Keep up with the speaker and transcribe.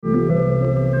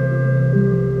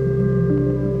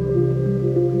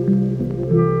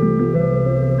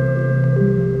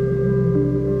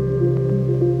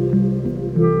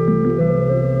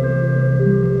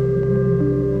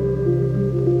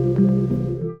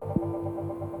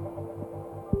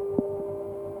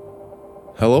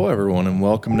Hello, everyone, and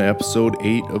welcome to episode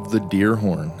 8 of The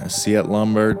Deerhorn, a Seat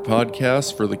Lombard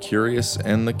podcast for the curious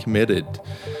and the committed.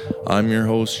 I'm your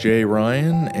host, Jay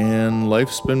Ryan, and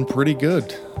life's been pretty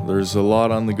good. There's a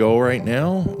lot on the go right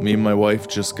now. Me and my wife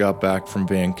just got back from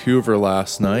Vancouver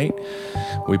last night.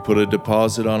 We put a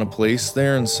deposit on a place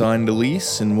there and signed a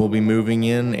lease, and we'll be moving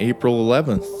in April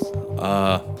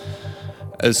 11th.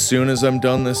 As soon as I'm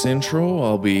done this intro,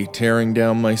 I'll be tearing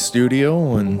down my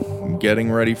studio and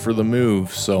getting ready for the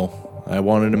move, so I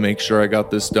wanted to make sure I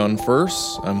got this done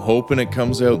first. I'm hoping it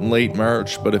comes out in late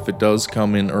March, but if it does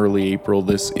come in early April,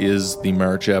 this is the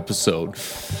March episode.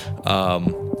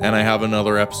 And I have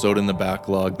another episode in the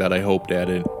backlog that I hope to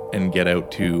edit and get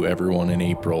out to everyone in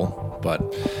April, but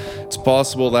it's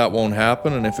possible that won't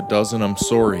happen, and if it doesn't, I'm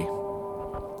sorry.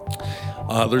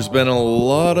 There's been a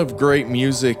lot of great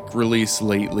music released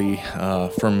lately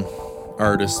from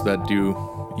artists that do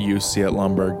use Seat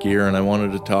Lombard gear, and I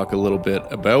wanted to talk a little bit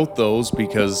about those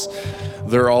because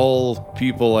they're all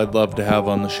people I'd love to have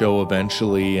on the show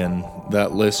eventually, and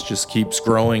that list just keeps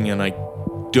growing, and I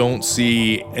don't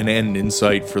see an end in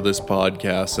sight for this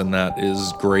podcast, and that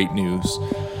is great news.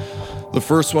 The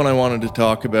first one I wanted to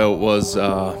talk about was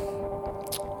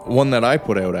one that I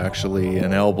put out, actually,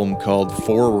 an album called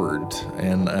Forward,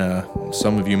 and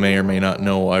some of you may or may not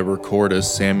know I record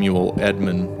as Samuel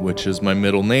Edmund, which is my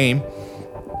middle name,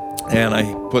 and I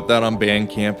put that on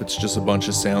Bandcamp. It's just a bunch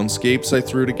of soundscapes I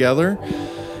threw together,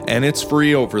 and it's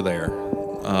free over there.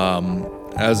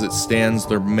 As it stands,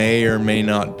 there may or may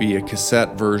not be a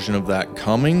cassette version of that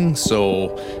coming,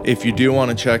 so if you do want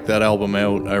to check that album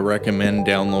out, I recommend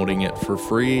downloading it for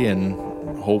free and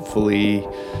hopefully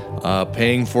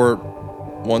paying for it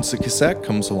once the cassette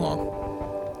comes along.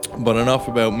 But enough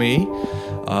about me.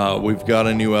 We've got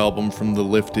a new album from the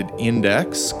Lifted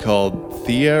Index called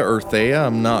Thea.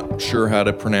 I'm not sure how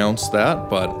to pronounce that,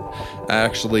 but I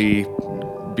actually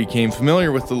became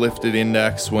familiar with the Lifted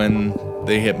Index when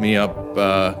they hit me up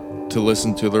to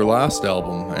listen to their last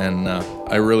album, and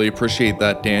I really appreciate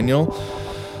that, Daniel.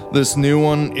 This new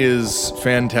one is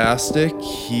fantastic.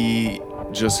 He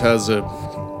just has a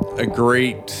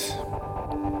great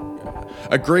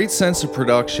sense of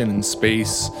production and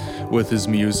space with his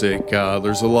music.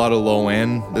 There's a lot of low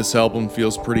end. This album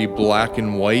feels pretty black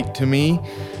and white to me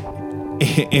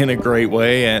in a great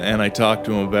way, and I talked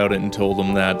to him about it and told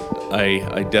him that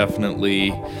I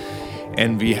definitely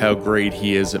envy how great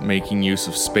he is at making use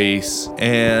of space.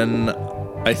 And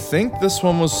I think this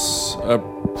one was a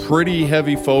pretty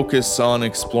heavy focus on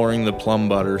exploring the plum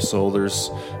butter, so there's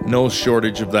no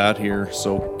shortage of that here.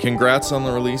 So congrats on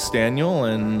the release, Daniel,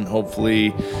 and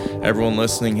hopefully everyone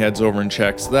listening heads over and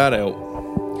checks that out.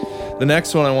 The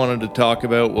next one I wanted to talk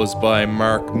about was by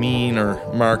Mark Mean,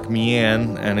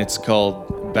 and it's called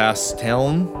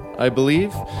Basteln, I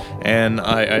believe, and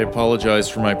I apologize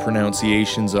for my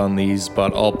pronunciations on these,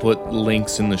 but I'll put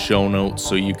links in the show notes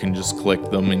so you can just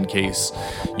click them in case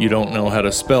you don't know how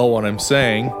to spell what I'm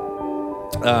saying.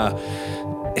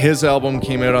 His album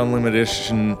came out on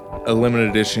a limited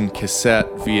edition cassette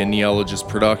via Neologist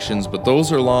Productions, but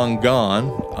those are long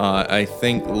gone. I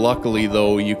think luckily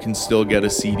though you can still get a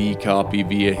CD copy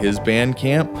via his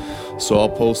Bandcamp, so I'll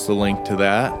post a link to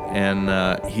that.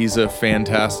 And he's a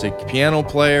fantastic piano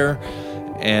player,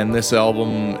 and this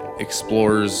album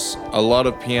explores a lot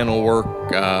of piano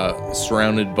work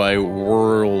surrounded by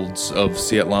worlds of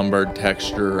Seat Lombard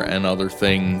texture and other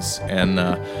things, and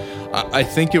I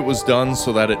think it was done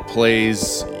so that it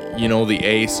plays, the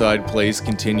A side plays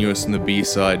continuous and the B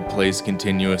side plays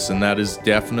continuous, and that is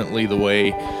definitely the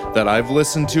way that I've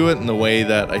listened to it and the way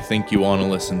that I think you want to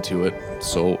listen to it.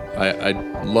 So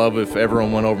I'd love if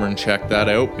everyone went over and checked that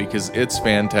out because it's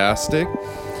fantastic.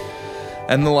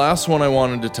 And the last one I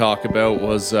wanted to talk about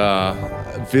was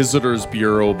Visitor's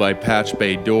Bureau by Patch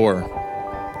Bay Door.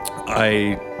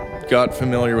 I got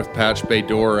familiar with Patch Bay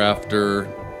Door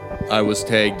after I was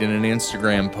tagged in an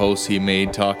Instagram post he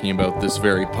made talking about this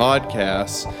very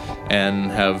podcast,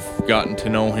 and have gotten to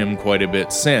know him quite a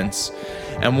bit since.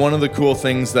 And one of the cool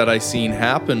things that I seen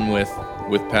happen with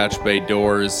Patch Bay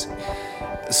Door is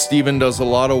Steven does a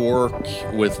lot of work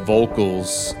with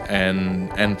vocals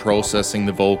and processing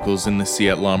the vocals in the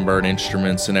Seat Lombard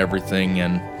instruments and everything,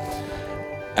 and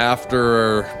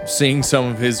after seeing some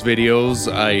of his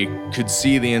videos, I could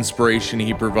see the inspiration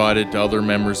he provided to other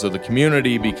members of the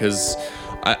community, because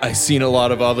I seen a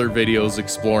lot of other videos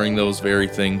exploring those very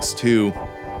things too.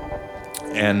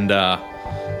 And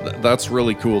that's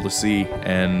really cool to see.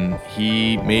 And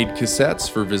he made cassettes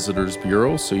for Visitors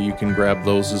Bureau, so you can grab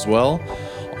those as well.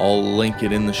 I'll link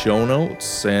it in the show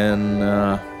notes. And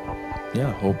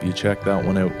yeah, hope you check that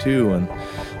one out too. And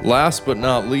last but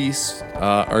not least,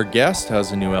 our guest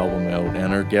has a new album out,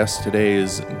 and our guest today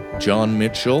is John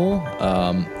Mitchell,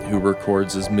 who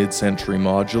records as Midcentury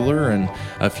Modular and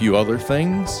a few other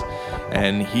things.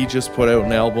 And he just put out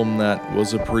an album that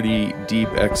was a pretty deep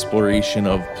exploration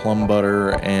of plum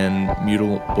butter and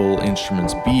mutable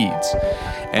instruments beads.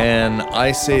 And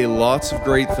I say lots of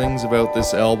great things about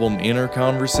this album in our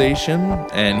conversation,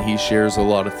 and he shares a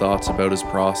lot of thoughts about his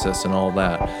process and all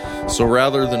that. So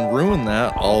rather than ruin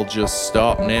that, I'll just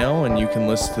stop now and you can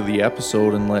listen to the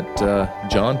episode and let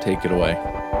John take it away.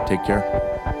 Take care.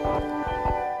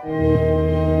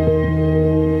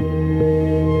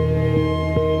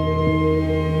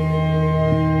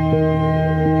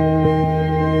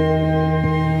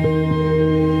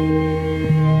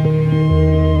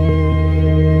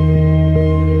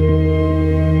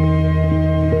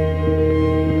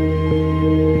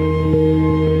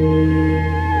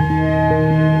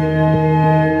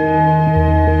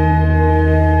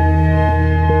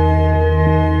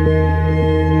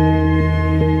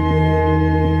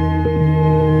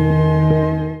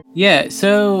 Yeah,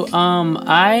 so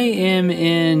I am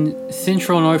in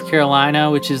central North Carolina,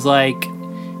 which is like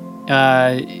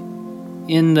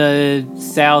in the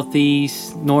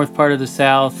southeast, north part of the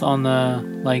South on the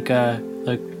like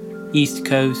East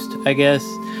Coast, I guess.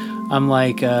 I'm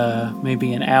like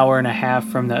maybe an hour and a half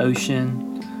from the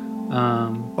ocean.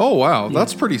 Oh wow, yeah.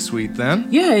 That's pretty sweet then.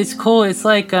 Yeah, it's cool. It's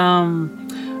like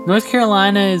North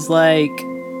Carolina is like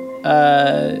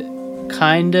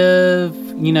kind of,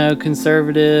 you know,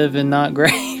 conservative and not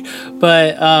great,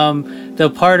 but the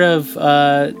part of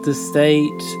the state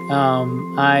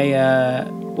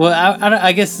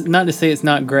I guess not to say it's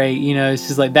not great, you know, it's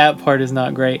just like that part is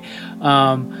not great,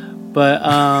 yeah,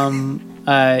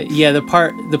 the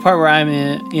part where I'm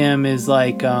in is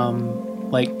like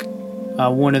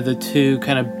one of the two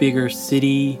kind of bigger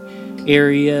city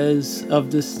areas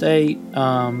of the state,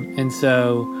 and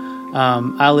so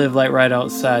I live like right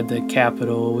outside the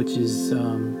capital, which is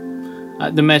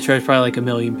the metro is probably like 1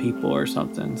 million people or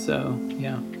something. So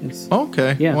yeah, it's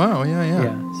okay. Yeah. Wow.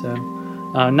 Yeah. So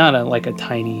not like a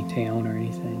tiny town or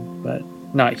anything, but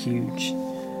not huge.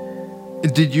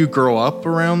 Did you grow up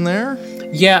around there?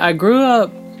 Yeah, I grew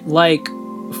up like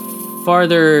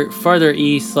farther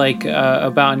east, like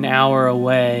about an hour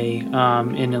away,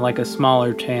 in like a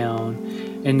smaller town,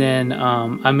 and then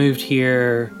I moved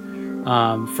here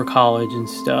for college and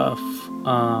stuff,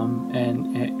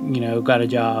 and you know, got a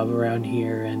job around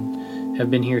here and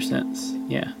have been here since.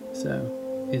 Yeah, so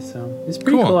it's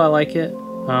pretty cool. I like it.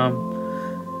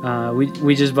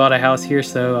 We just bought a house here,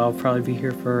 so I'll probably be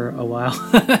here for a while.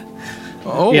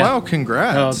 Oh yeah. Wow!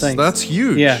 Congrats. Oh, thanks. That's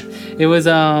huge. Yeah, it was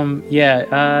it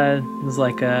was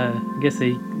like I guess a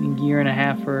year and a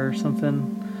half or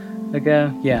something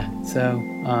ago. Yeah, so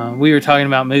we were talking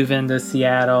about moving to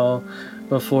Seattle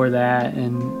before that,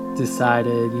 and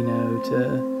decided, you know,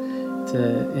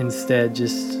 to instead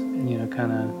just, you know,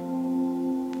 kind of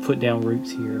put down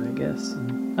roots here, I guess.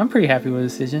 And I'm pretty happy with the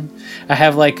decision.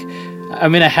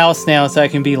 I'm in a house now, so I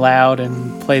can be loud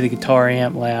and play the guitar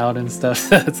amp loud and stuff.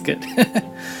 So that's good.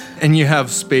 And you have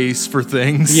space for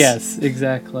things. Yes,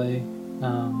 exactly.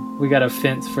 We got a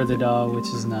fence for the dog, which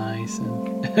is nice,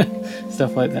 and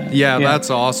stuff like that. Yeah, that's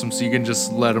awesome. So you can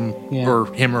just let him or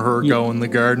him or her go in the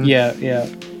garden. Yeah.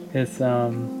 It's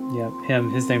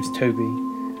him. His name's Toby.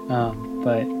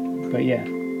 But yeah.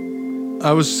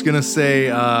 I was just gonna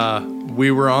say, we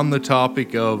were on the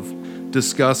topic of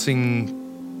discussing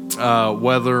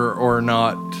whether or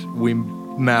not we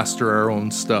master our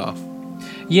own stuff.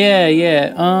 Yeah.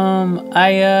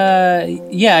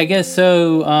 I guess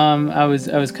so. I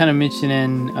was kind of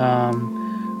mentioning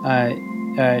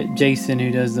Jason,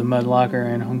 who does the Mud Locker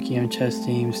and Honky on Chess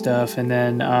Team stuff, and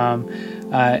then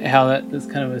how that's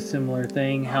kind of a similar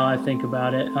thing, how I think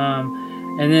about it.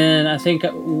 And then I think, I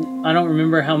don't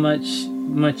remember how much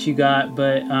you got,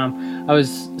 but I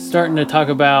was starting to talk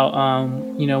about,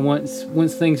 you know,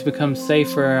 once things become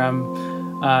safer,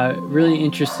 I'm really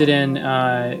interested in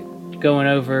going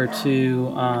over to,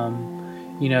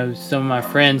 you know, some of my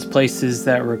friends' places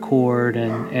that record,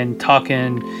 and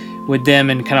talking with them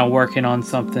and kind of working on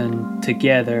something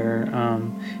together.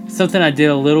 Something I did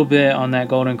a little bit on that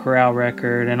Golden Corral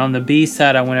record, and on the B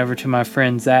side I went over to my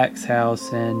friend Zach's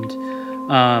house, and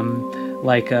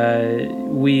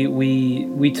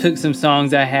we took some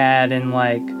songs I had and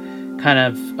like kind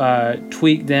of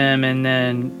tweaked them and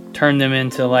then turned them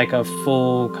into like a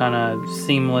full kind of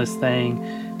seamless thing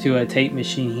to a tape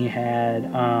machine he had.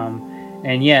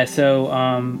 And yeah, so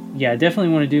I definitely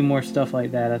want to do more stuff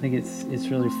like that. I think it's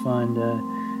really fun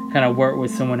to kind of work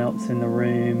with someone else in the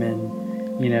room and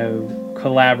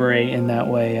collaborate in that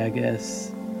way, I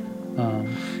guess.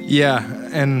 Yeah,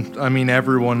 and I mean,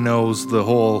 everyone knows the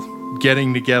whole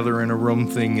getting together in a room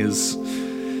thing is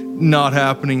not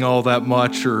happening all that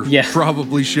much, or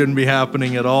probably shouldn't be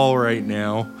happening at all right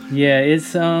now. Yeah,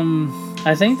 it's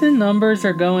I think the numbers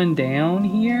are going down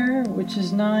here, which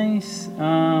is nice.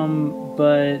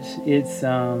 But it's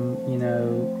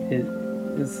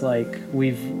it's like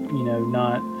we've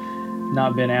not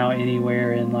been out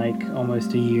anywhere in like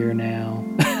almost a year now.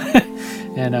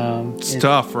 And it's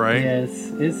tough, right? Yeah,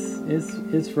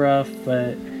 it's rough,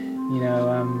 but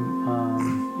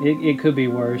it could be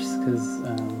worse because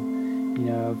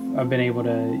I've been able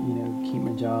to keep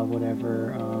my job,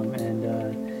 whatever, and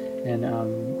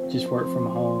just work from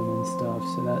home and stuff.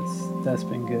 So that's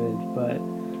been good. But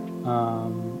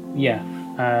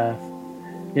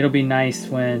it'll be nice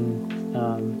when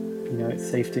it's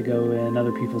safe to go in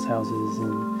other people's houses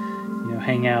and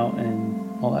hang out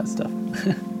and all that stuff.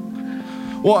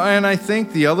 Well, and I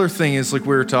think the other thing is, like we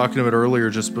were talking about earlier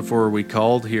just before we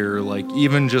called here, like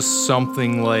even just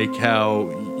something like how,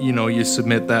 you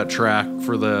submit that track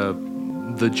for the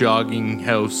Jogging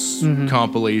House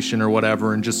compilation or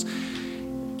whatever, and just,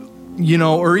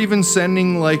 or even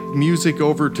sending like music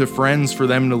over to friends for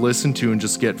them to listen to and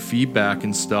just get feedback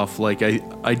and stuff. Like I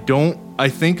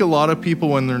think a lot of people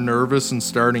when they're nervous and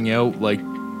starting out, like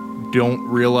don't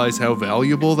realize how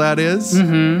valuable that is.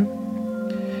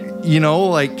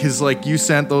 Because like you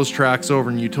sent those tracks over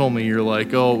and you told me, you're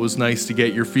like, oh, it was nice to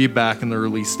get your feedback in the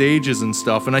early stages and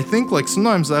stuff. And I think like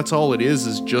sometimes that's all it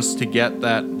is just to get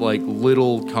that like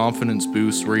little confidence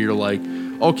boost where you're like,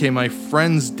 okay, my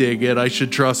friends dig it, I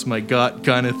should trust my gut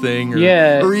kind of thing.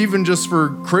 Or even just for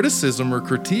criticism or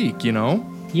critique,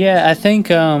 Yeah, I think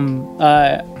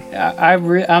the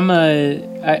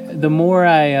more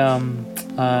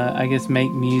I guess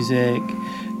make music,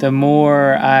 the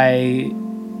more I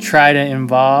try to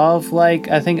involve like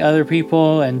I think other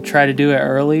people and try to do it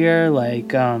earlier.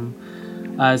 Like some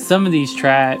of these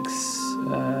tracks,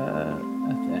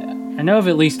 I know of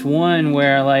at least one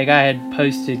where like I had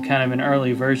posted kind of an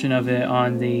early version of it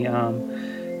on the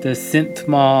Synth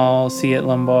Mall, See It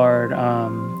Lombard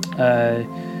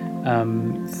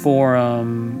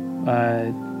forum,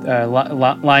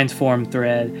 Lines forum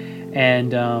thread,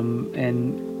 and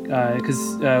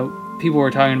because people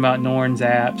were talking about Norn's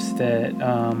apps that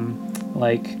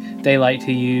like they like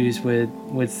to use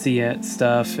with See It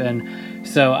stuff, and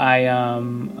so I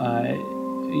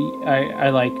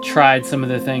like tried some of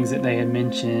the things that they had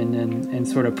mentioned and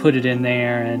sort of put it in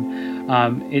there,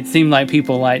 and it seemed like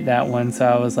people liked that one, so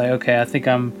I was like, okay, I think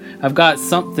I've got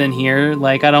something here.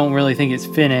 Like I don't really think it's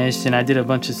finished, and I did a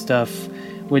bunch of stuff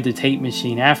with the tape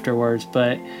machine afterwards,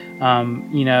 but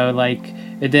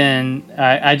and then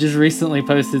I just recently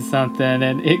posted something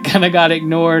and it kind of got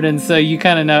ignored, and so you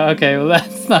kind of know, okay, well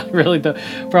that's not really the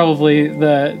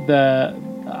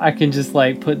I can just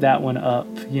like put that one up,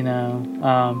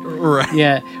 right?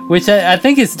 Yeah, which I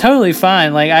think is totally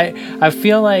fine. Like I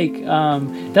feel like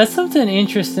that's something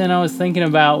interesting I was thinking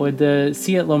about with the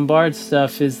See It Lombard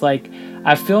stuff is like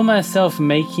I feel myself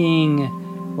making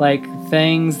like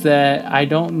things that I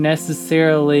don't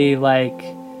necessarily like,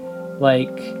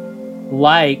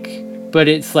 but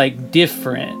it's like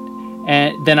different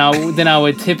and than I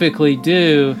would typically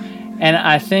do, and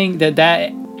I think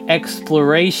that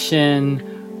exploration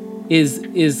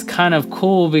is kind of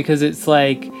cool because it's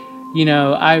like,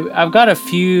 I've got a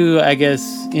few, I guess,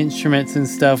 instruments and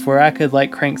stuff where I could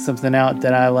like crank something out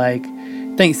that I like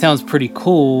think sounds pretty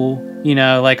cool,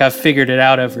 like I've figured it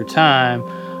out over time.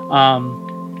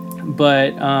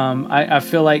 But I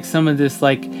feel like some of this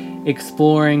like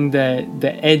exploring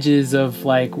the edges of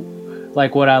like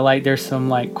what I like, there's some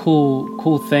like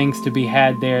cool things to be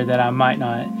had there that I might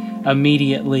not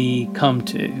immediately come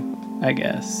to, I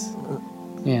guess.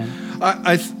 Yeah.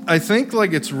 I think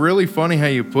like it's really funny how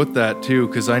you put that too,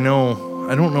 because I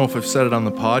don't know if I've said it on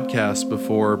the podcast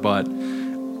before, but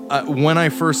when I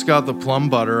first got the Plum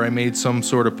Butter, I made some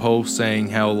sort of post saying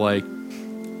how like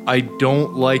I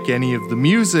don't like any of the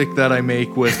music that I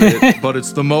make with it, but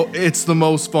it's the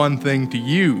most fun thing to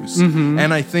use. Mm-hmm.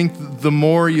 And I think the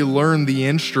more you learn the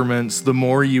instruments, the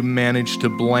more you manage to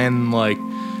blend like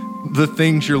the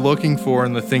things you're looking for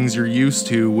and the things you're used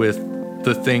to with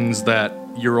the things that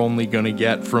you're only going to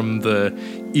get from the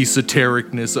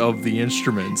esotericness of the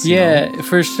instruments. Yeah,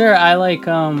 for sure. I like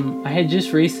I had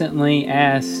just recently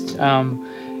asked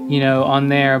on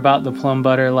there about the Plum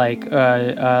Butter, like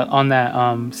on that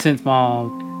Synth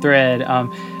Mall thread of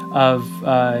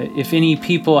if any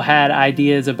people had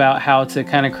ideas about how to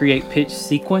kind of create pitch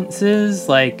sequences,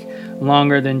 like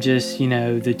longer than just,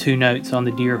 the two notes on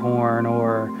the deer horn,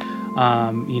 or,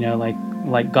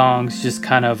 like gongs just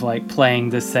kind of like playing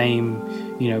the same,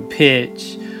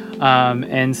 pitch.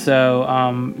 And so,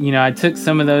 I took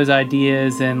some of those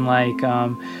ideas and like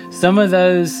some of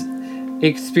those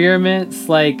experiments,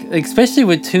 like especially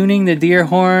with tuning the deer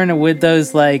horn with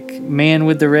those like Man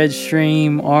with the Red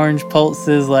Stream orange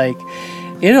pulses, like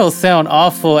it'll sound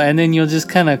awful, and then you'll just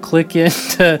kind of click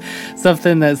into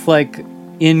something that's like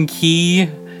in key,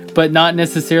 but not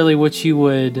necessarily what you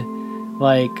would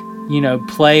like,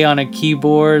 play on a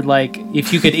keyboard, like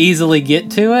if you could easily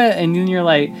get to it, and then you're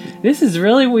like, this is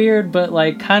really weird, but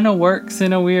like kind of works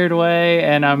in a weird way,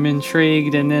 and I'm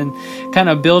intrigued. And then kind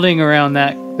of building around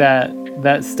that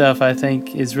stuff, I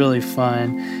think, is really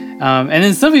fun. And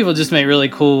then some people just make really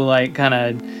cool, like kind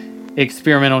of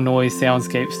experimental noise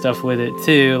soundscape stuff with it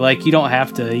too. Like you don't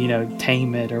have to,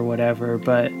 tame it or whatever,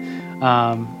 but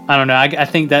I don't know. I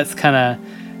think that's kind of,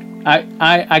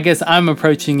 I guess I'm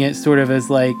approaching it sort of as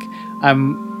like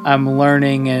I'm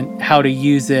learning and how to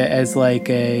use it as like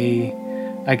I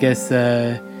guess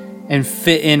and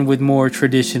fit in with more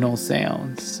traditional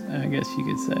sounds, I guess you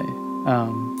could say.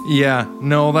 Yeah,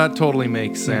 no, that totally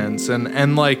makes sense.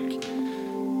 And like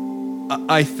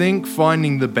I think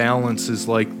finding the balance is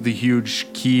like the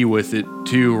huge key with it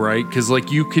too, right? Because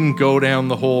like you can go down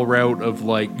the whole route of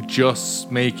like just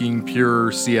making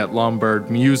pure Seat Lombard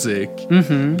music,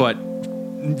 but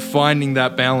finding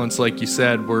that balance, like you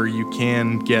said, where you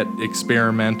can get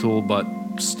experimental but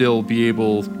still be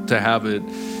able to have it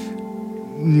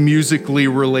musically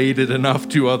related enough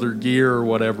to other gear or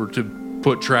whatever to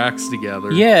put tracks together.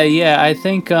 I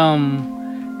think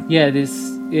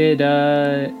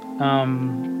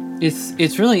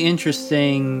it's really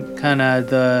interesting, kind of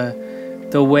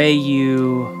the way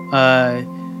you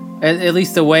at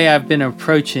least the way I've been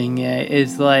approaching it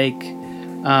is like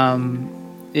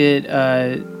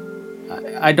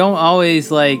I don't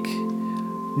always like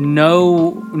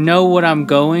know what I'm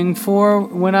going for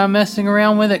when I'm messing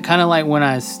around with it. Kind of like when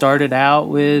I started out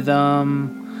with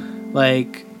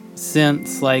like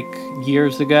synths like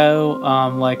years ago,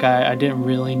 like I didn't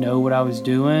really know what I was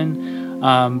doing,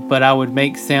 but I would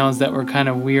make sounds that were kind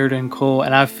of weird and cool,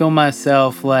 and I feel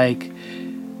myself like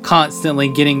constantly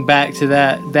getting back to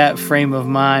that frame of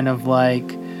mind of like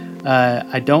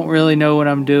I don't really know what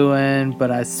I'm doing, but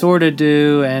I sort of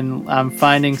do, and I'm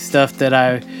finding stuff that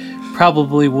I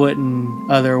probably wouldn't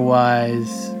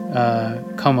otherwise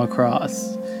come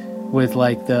across with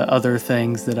like the other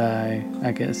things that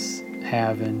I guess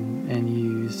have and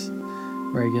use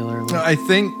regularly. I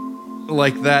think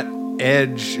like that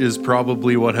edge is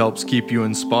probably what helps keep you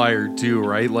inspired too,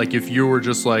 right? Like if you were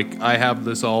just like, I have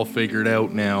this all figured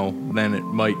out now, then it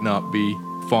might not be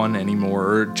fun anymore,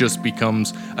 or it just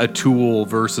becomes a tool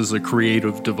versus a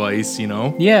creative device,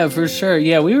 Yeah, for sure.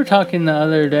 Yeah, we were talking the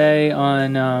other day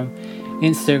on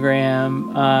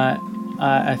Instagram,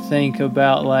 I think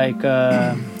about like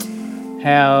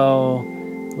how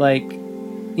like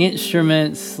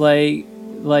instruments like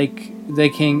they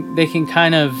can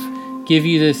kind of give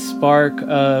you this spark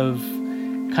of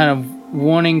kind of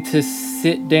wanting to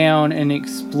sit down and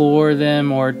explore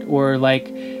them, or like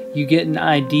you get an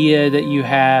idea that you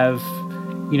have,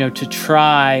 to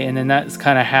try, and then that's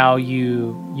kind of how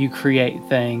you create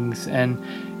things. And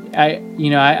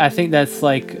I think that's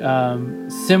like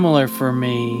similar for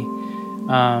me.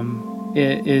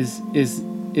 It is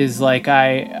like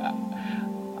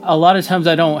a lot of times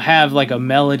I don't have like a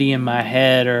melody in my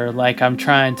head, or like I'm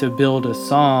trying to build a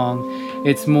song.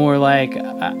 It's more like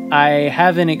I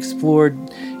haven't explored,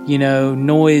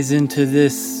 noise into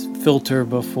this filter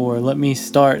before. Let me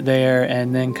start there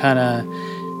and then kind of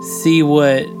see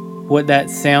what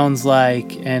that sounds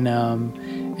like, and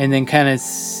then kind of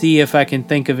see if I can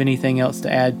think of anything else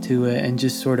to add to it, and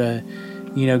just sort of,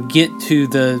 get to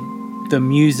the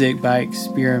music by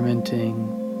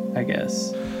experimenting, I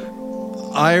guess.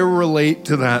 I relate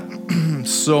to that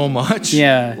so much.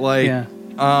 Yeah. Like, yeah.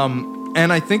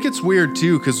 And I think it's weird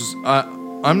too, because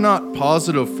I'm not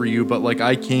positive for you, but like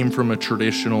I came from a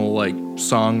traditional like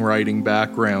songwriting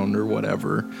background or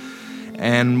whatever.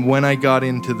 And when I got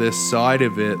into this side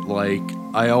of it, like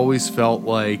I always felt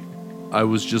like I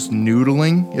was just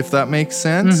noodling, if that makes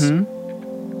sense.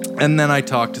 And then I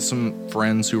talked to some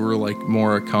friends who were like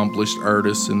more accomplished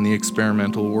artists in the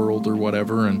experimental world or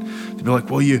whatever, and they'd be like,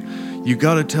 well, you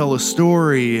got to tell a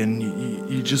story, and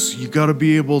you got to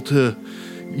be able to,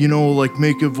 like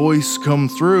make a voice come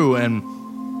through. And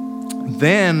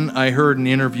then I heard an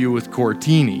interview with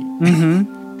Cortini.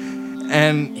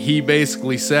 And he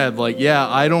basically said, like, yeah,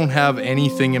 I don't have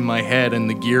anything in my head and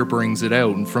the gear brings it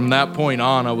out. And from that point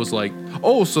on, I was like,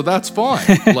 oh, so that's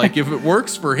fine. Like, if it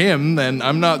works for him, then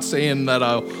I'm not saying that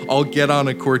I'll get on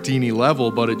a Cortini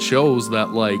level, but it shows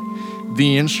that, like,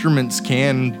 the instruments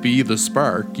can be the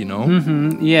spark, you know?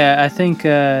 Mm-hmm. Yeah, I think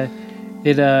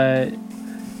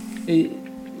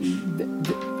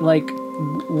like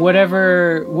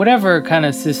whatever kind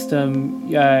of system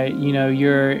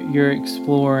you're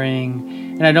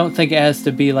exploring, and I don't think it has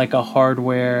to be like a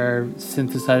hardware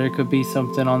synthesizer. It could be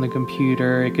something on the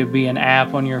computer, it could be an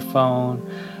app on your phone.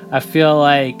 I feel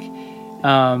like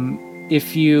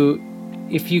if you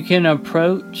can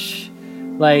approach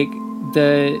like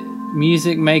the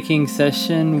music making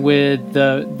session with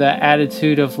the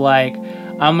attitude of like,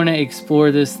 I'm gonna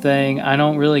explore this thing, I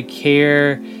don't really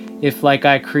care if like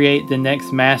I create the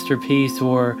next masterpiece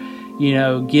or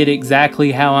get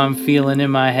exactly how I'm feeling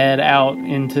in my head out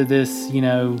into this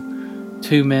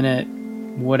 2-minute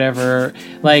whatever,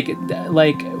 like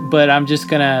but I'm just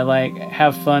gonna like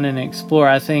have fun and explore.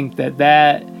 I think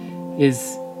that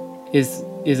is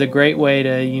a great way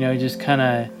to just kind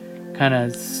of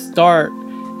start,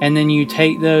 and then you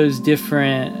take those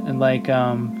different like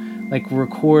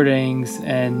recordings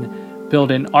and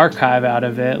build an archive out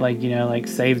of it, like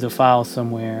save the file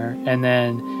somewhere, and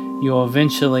then you'll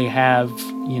eventually have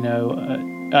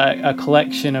a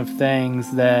collection of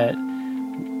things that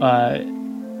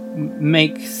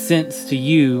make sense to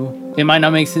you. It might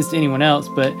not make sense to anyone else,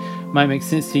 but might make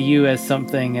sense to you as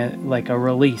something like a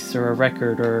release or a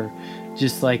record, or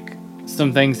just like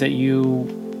some things that you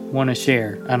want to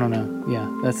share. I don't know. Yeah,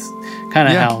 that's kind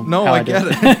of how I get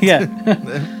it. Yeah.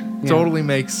 Totally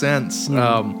makes sense.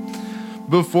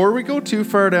 Before we go too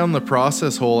far down the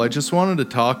process hole, I just wanted to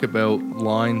talk about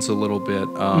lines a little bit.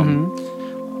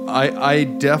 I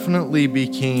definitely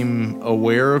became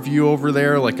aware of you over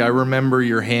there. Like, I remember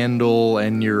your handle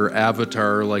and your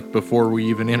avatar, like, before we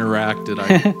even interacted.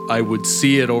 I would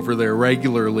see it over there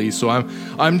regularly. So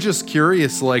I'm just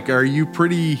curious, like, are you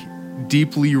pretty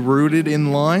deeply rooted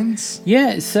in lines?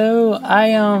 Yeah, so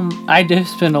I do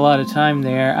spend a lot of time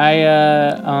there.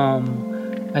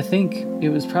 I think it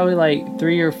was probably like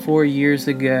 3 or 4 years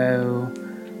ago.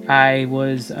 I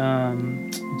was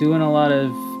doing a lot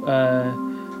of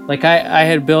I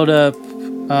had built up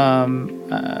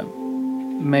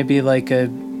maybe like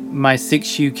my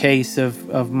 6U case of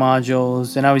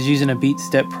modules, and I was using a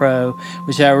BeatStep Pro,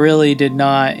 which I really did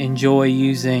not enjoy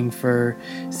using for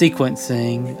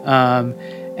sequencing.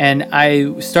 And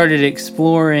I started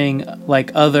exploring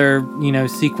like other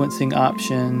sequencing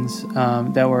options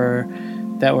that were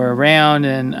around,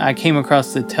 and I came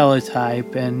across the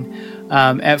teletype. And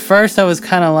at first I was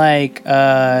kind of like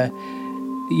I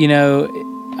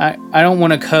don't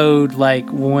want to code like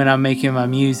when I'm making my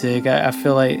music. I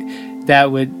feel like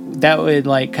that would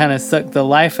like kind of suck the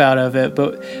life out of it.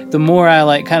 But the more I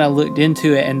like kind of looked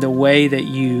into it, and the way that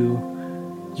you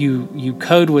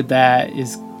code with that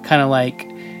is kind of like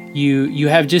you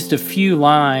have just a few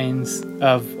lines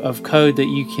of code that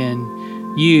you can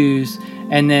use,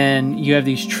 and then you have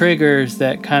these triggers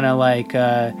that kind of like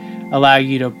allow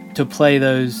you to play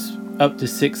those up to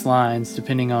 6 lines,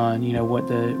 depending on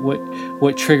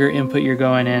what trigger input you're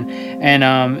going in.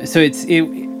 And so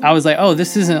I was like, oh,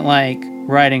 this isn't like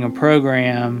writing a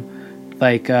program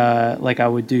like I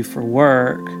would do for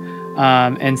work.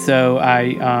 And so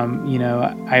I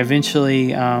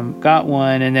eventually got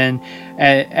one, and then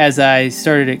as I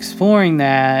started exploring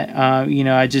that,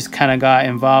 I just kind of got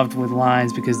involved with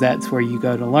lines, because that's where you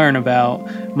go to learn about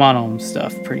monome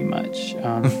stuff, pretty much.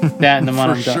 That and the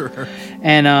monome For stuff. sure.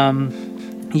 And I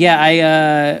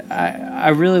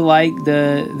really like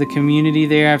the community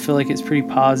there. I feel like it's pretty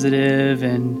positive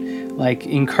and like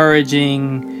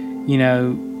encouraging,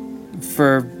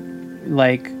 for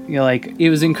like it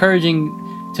was encouraging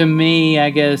to me, I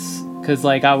guess, because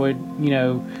like I would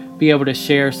be able to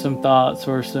share some thoughts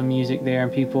or some music there,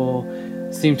 and people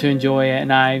seem to enjoy it,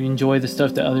 and I enjoy the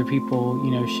stuff that other people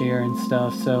share and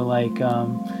stuff. So like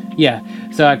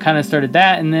so I kind of started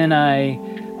that, and then I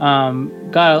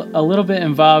got a little bit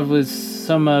involved with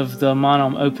some of the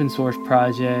monome open source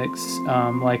projects.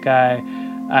 Like I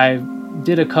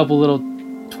did a couple little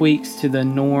tweaks to the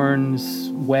Norns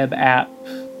web app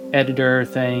editor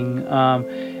thing,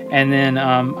 and then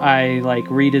I like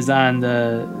redesigned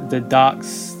the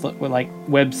docs like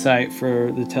website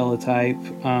for the teletype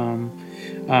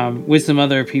with some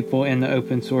other people in the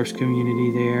open source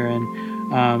community there.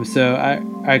 And so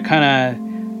I kind of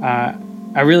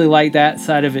I really like that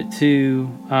side of it too.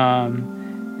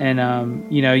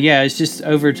 It's just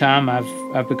over time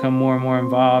I've become more and more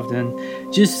involved.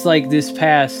 And just like this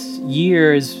past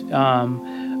years,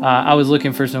 I was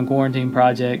looking for some quarantine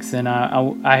projects, and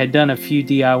I had done a few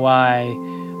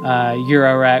DIY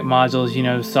Euro rack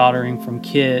modules, soldering from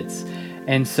kits.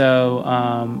 And so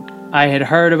I had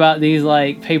heard about these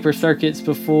like paper circuits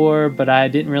before, but I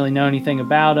didn't really know anything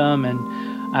about them. And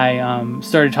I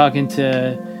started talking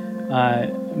to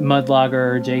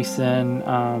Mudlogger Jason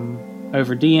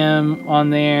over DM on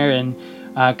there, and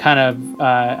I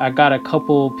got a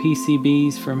couple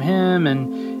PCBs from him,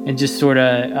 and just sort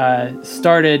of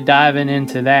started diving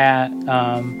into that.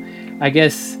 I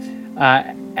guess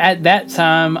at that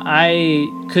time I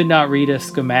could not read a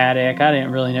schematic. I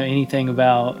didn't really know anything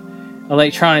about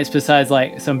electronics besides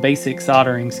like some basic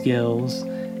soldering skills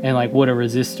and like what a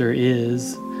resistor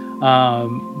is.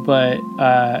 But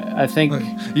I think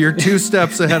you're 2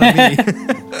 steps ahead of me.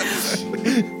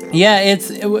 Yeah,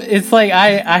 it's like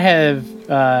I have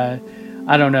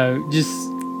I don't know, just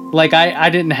like I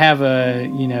didn't have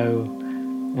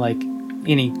like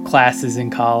any classes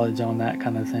in college on that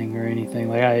kind of thing or anything.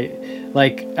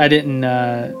 Like I didn't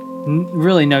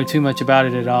really know too much about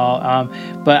it at all.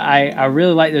 But I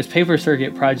really like those paper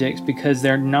circuit projects because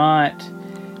they're not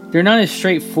as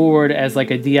straightforward as like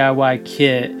a DIY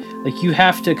kit. Like you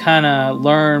have to kind of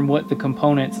learn what the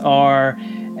components are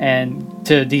and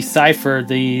to decipher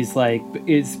these. Like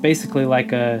it's basically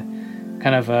like a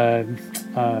kind of a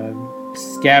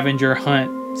scavenger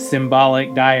hunt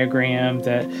symbolic diagram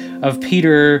of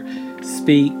Peter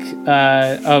speak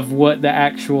of what the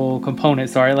actual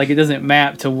components are. Like it doesn't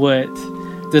map to what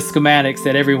the schematics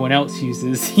that everyone else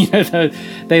uses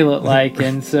they look like.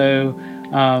 And so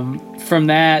from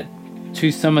that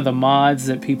to some of the mods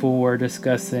that people were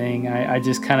discussing, I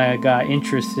just kind of got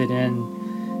interested in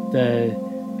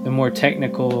the more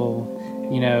technical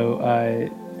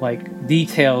like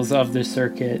details of the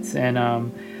circuits. And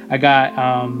I got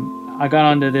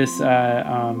onto this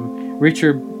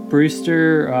Richard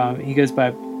Brewster. He goes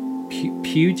by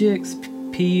Pugix,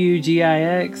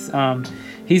 Pugix.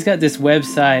 He's got this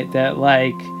website that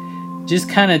like just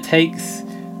kind of takes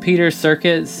Peter's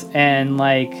circuits and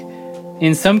like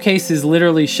in some cases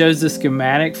literally shows the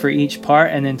schematic for each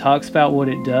part and then talks about what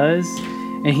it does.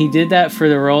 And he did that for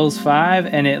the Rolls 5,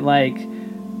 and it like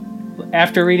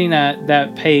after reading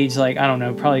that page, like I don't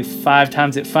know, probably 5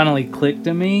 times, it finally clicked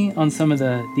to me on some of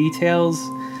the details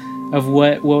of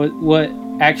what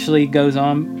actually goes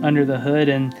on under the hood,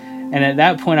 and at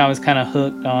that point I was kind of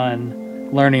hooked on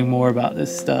learning more about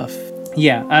this stuff.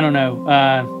 Yeah, I don't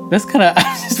know. That's kind of I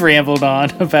just rambled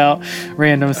on about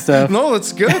random stuff. No,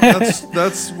 it's good.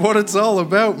 That's what it's all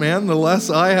about, man. The less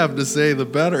I have to say, the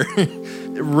better.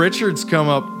 Richard's come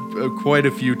up quite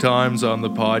a few times on the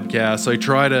podcast. I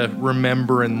try to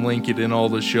remember and link it in all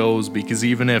the shows because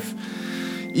even if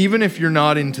you're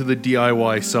not into the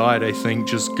DIY side, I think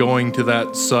just going to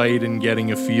that site and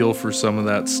getting a feel for some of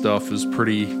that stuff is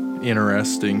pretty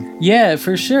interesting. Yeah,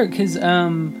 for sure. Because I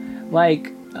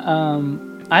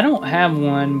don't have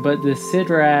one, but the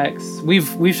Sidrax,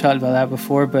 we've talked about that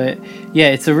before, but yeah,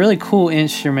 it's a really cool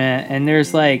instrument, and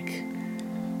there's like,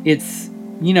 it's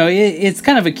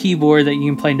kind of a keyboard that you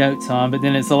can play notes on, but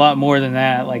then it's a lot more than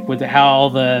that, like with how all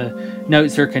the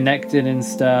notes are connected and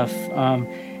stuff.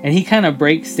 And he kind of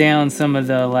breaks down some of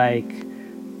the like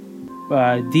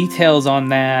details on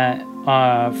that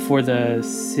for the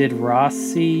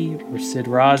Sidrazi,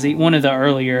 one of the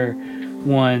earlier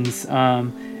ones.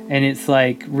 And it's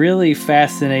like really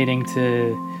fascinating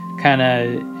to kind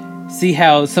of see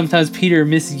how sometimes Peter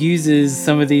misuses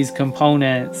some of these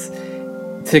components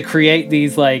to create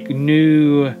these like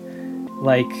new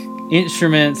like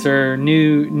instruments or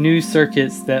new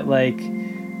circuits that like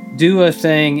do a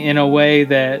thing in a way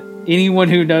that anyone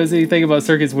who knows anything about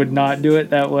circuits would not do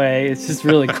it that way. It's just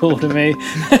really cool to me.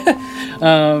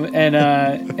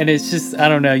 And it's just, I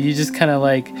don't know, you just kind of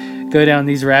like go down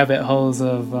these rabbit holes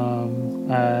of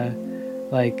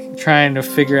like trying to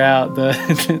figure out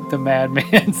the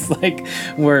madman's like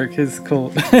work is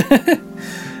cool.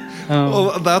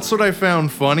 Well, that's what I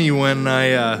found funny when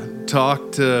I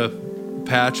talked to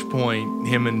Patchpoint,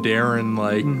 him and Darren.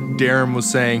 Like, Darren was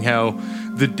saying how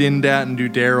the Dindat and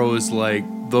Dudero is like,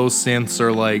 those synths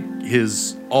are like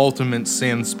his ultimate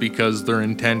synths because they're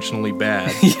intentionally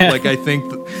bad. Yeah. Like, I think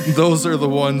those are the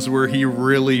ones where he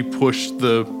really pushed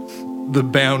the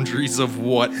boundaries of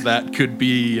what that could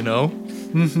be, you know?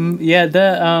 Mm-hmm. Yeah,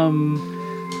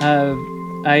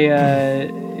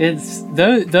 it's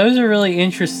those are really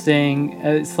interesting.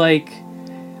 It's like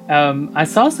I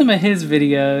saw some of his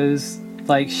videos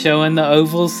like showing the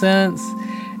oval synths,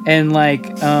 and like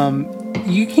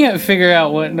you can't figure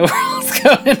out what in the world's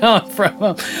going on from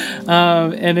them.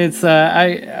 And it's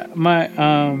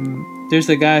there's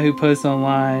a guy who posts on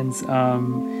lines.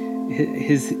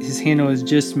 His handle is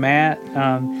just Matt,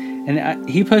 and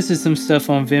he posted some stuff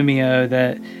on Vimeo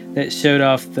that showed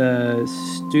off the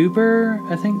Stuber.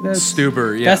 I think that's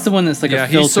Stuber. Yeah, that's the one that's like a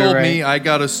filter. He sold right? me. I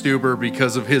got a Stuber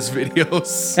because of his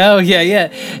videos. Oh yeah,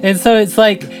 and so it's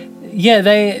like, yeah,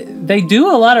 they do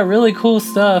a lot of really cool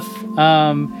stuff,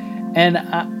 and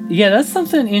that's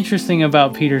something interesting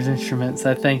about Peter's Instruments.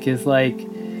 I think is like,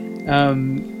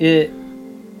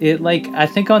 It like, I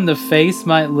think on the face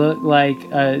might look like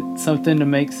something to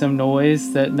make some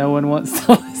noise that no one wants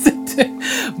to listen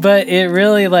to, but it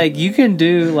really, like, you can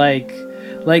do like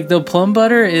the Plum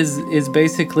Butter is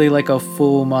basically like a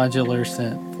full modular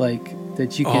synth, like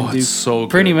that you can do so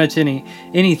pretty much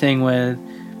anything with,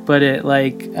 but it,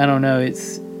 like, I don't know,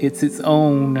 it's its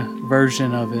own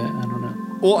version of it. I don't know.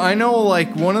 Well, I know,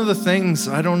 like, one of the things,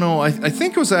 I don't know, I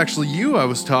think it was actually you I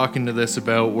was talking to this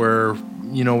about, where,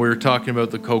 you know, we were talking about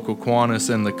the Coco Quanis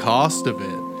and the cost of it.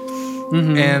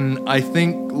 Mm-hmm. And I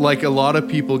think, like, a lot of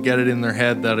people get it in their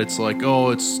head that it's like,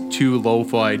 oh, it's 2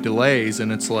 lo-fi delays,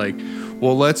 and it's like,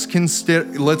 well, let's consider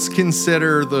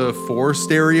the 4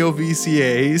 stereo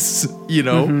VCAs, you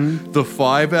know, the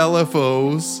 5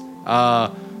 LFOs,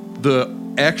 the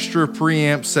extra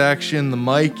preamp section, the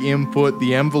mic input,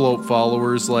 the envelope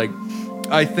followers. Like,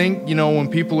 I think, you know, when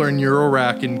people are in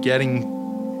Eurorack and getting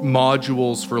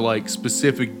modules for, like,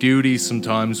 specific duties,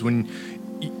 sometimes when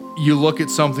you look at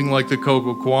something like the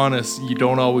Coco Quanis, you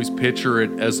don't always picture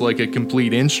it as like a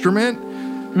complete instrument.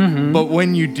 But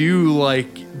when you do,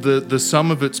 like, the sum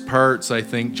of its parts, I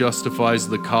think, justifies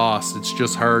the cost. It's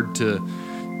just hard to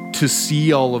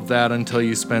see all of that until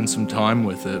you spend some time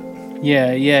with it.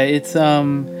 Yeah, it's the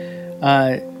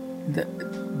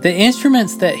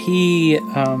instruments that he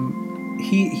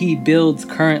builds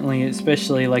currently,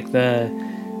 especially like the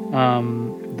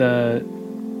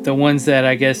ones that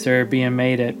I guess are being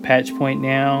made at Patch Point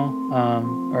now,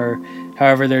 or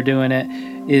however they're doing it,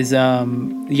 is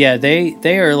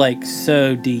they are like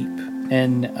so deep,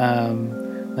 and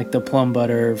like the Plum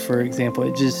Butter, for example,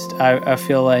 it just I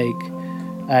feel like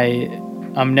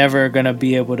I'm never gonna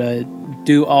be able to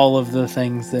do all of the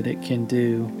things that it can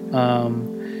do,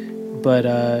 but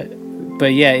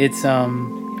yeah, it's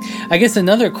I guess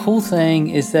another cool thing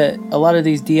is that a lot of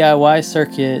these DIY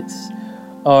circuits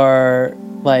are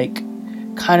like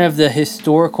kind of the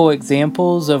historical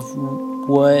examples of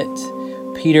what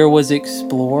Peter was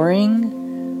exploring,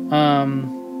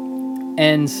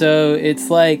 and so it's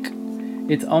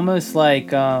almost like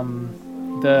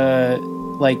the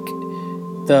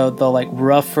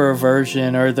rougher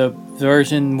version, or the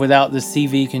version without the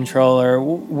CV controller,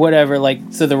 whatever. Like,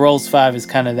 so the Rolls 5 is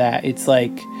kind of that. It's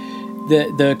like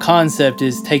the concept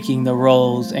is taking the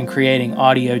rolls and creating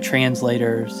audio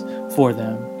translators for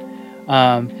them,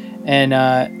 and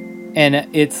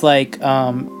it's like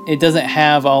it doesn't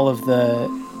have all of the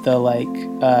like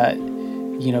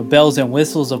bells and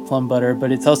whistles of Plum Butter,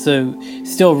 but it's also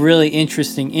still really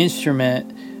interesting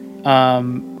instrument,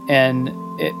 and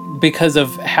because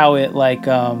of how it, like,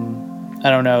 I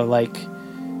don't know, like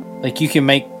you can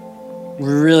make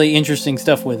really interesting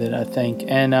stuff with it, I think,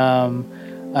 and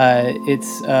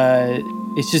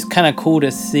it's just kind of cool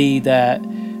to see that,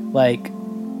 like,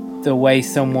 the way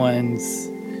someone's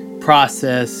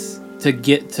process to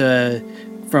get to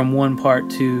from one part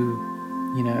to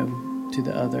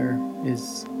the other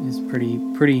is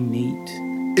pretty neat.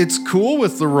 It's cool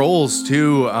with the rolls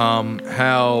too,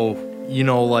 how,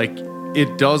 like,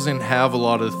 it doesn't have a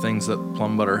lot of the things that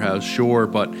Plum Butter has, sure,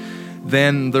 but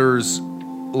then there's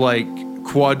like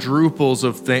quadruples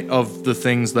of the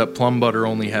things that Plum Butter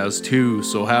only has too.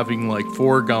 So having like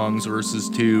 4 gongs versus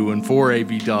 2 and 4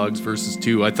 AV dogs versus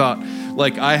 2, I thought,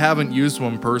 like, I haven't used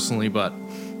one personally, but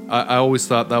I always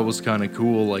thought that was kind of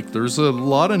cool. Like, there's a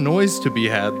lot of noise to be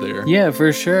had there. Yeah,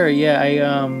 for sure. Yeah,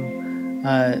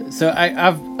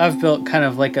 I've built kind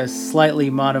of like a slightly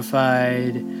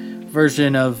modified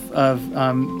version of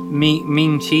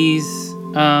Ming Chi's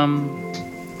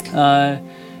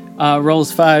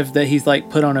Rolls 5 that he's like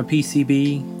put on a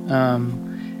PCB,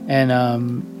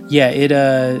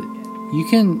 you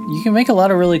can make a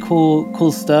lot of really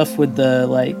cool stuff with the,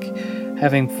 like,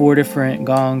 having 4 different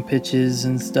gong pitches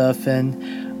and stuff, and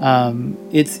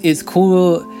it's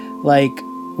cool, like,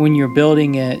 when you're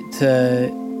building it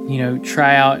to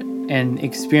try out and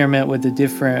experiment with the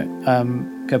different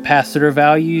capacitor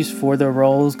values for the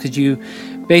rolls, because you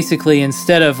basically,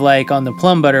 instead of like on the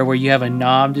Plum Butter where you have a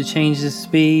knob to change the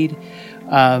speed,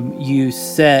 you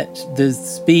set the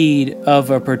speed of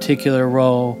a particular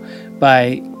roll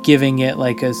by giving it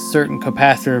like a certain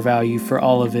capacitor value for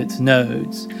all of its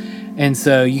nodes. And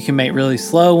so you can make really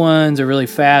slow ones or really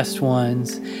fast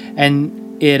ones,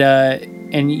 and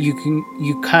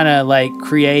you kind of like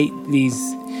create these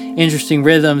interesting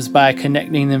rhythms by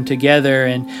connecting them together.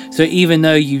 And so even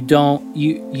though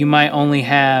you might only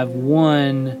have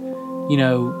one,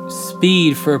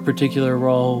 speed for a particular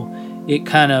roll, it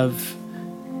kind of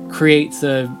creates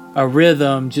a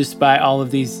rhythm just by all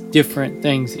of these different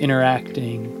things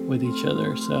interacting with each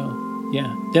other. So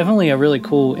yeah, definitely a really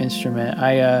cool instrument.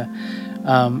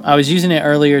 I was using it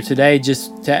earlier today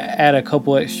just to add a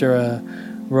couple extra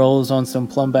rolls on some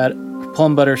plum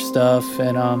butter stuff,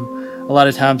 and a lot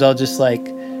of times I'll just like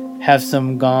have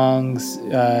some gongs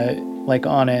like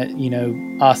on it,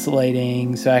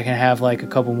 oscillating, so I can have like a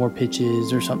couple more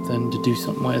pitches or something to do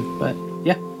something with. But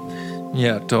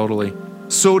yeah, totally.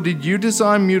 So did you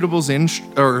design Mutable's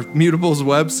Mutable's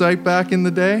website back in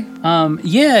the day?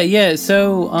 Yeah.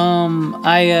 So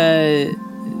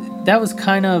that was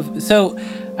kind of, so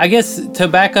I guess to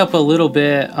back up a little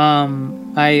bit,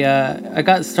 I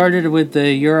got started with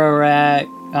the Eurorack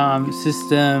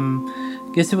system.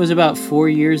 I guess it was about 4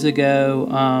 years ago.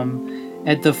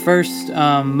 At the first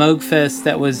Moog Fest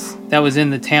that was in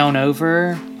the town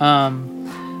over,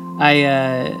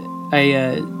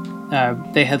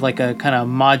 they had like a kind of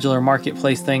modular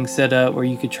marketplace thing set up where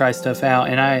you could try stuff out,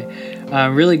 and I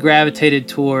really gravitated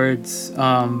towards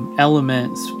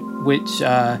Elements, which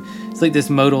it's like this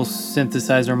modal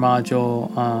synthesizer module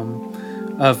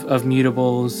of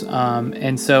mutables,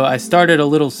 and so I started a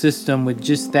little system with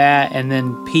just that, and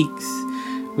then Peaks,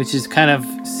 which is kind of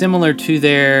similar to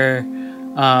their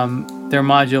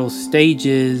module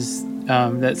Stages,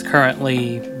 that's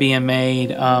currently being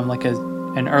made, like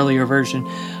an earlier version.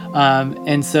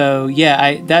 And so,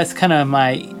 that's kind of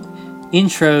my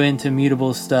intro into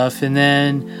mutable stuff. And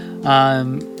then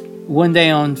one day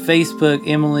on Facebook,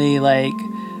 Emily like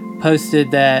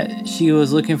posted that she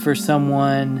was looking for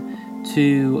someone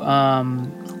to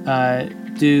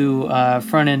do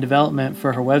front-end development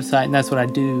for her website, and that's what I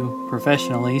do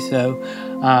professionally. So,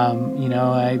 I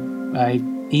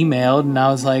emailed, and I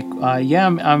was like,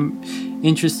 I'm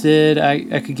interested.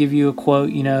 I could give you a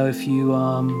quote, if you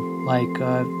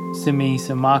send me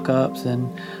some mock-ups,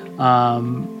 and I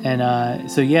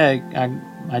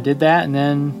did that, and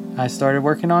then I started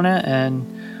working on it, and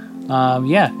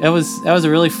that was a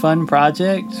really fun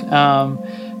project.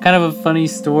 Kind of a funny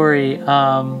story.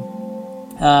 One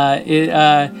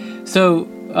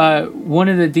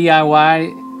of the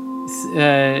DIY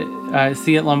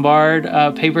See It Lombard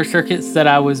paper circuits that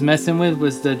I was messing with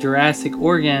was the Jurassic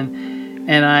organ,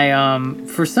 and I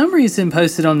for some reason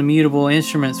posted on the Mutable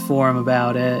Instruments forum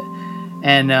about it,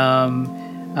 and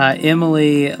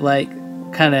Emily like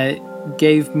kind of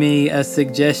gave me a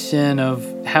suggestion of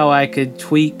how I could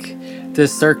tweak the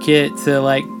circuit to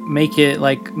like make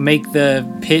the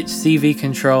pitch CV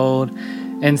controlled.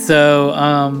 And so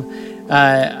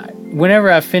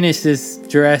whenever I finish this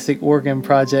Jurassic organ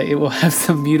project, it will have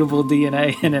some mutable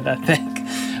DNA in it, I think,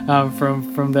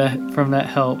 from that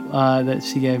help that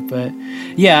she gave. But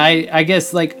yeah, I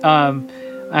guess like I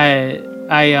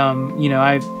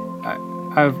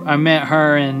met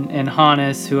her and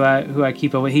Hannes, who I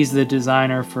keep up with. He's the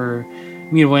designer for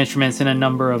Mutable Instruments and a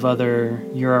number of other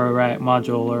Eurorack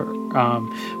modules.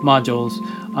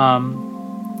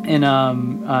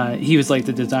 He was like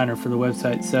the designer for the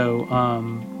website. So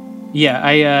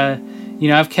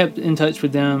I've kept in touch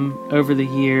with them over the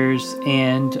years,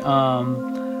 and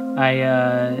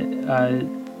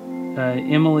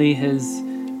Emily has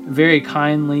very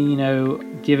kindly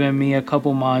given me a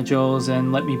couple modules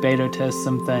and let me beta test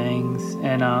some things,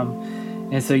 and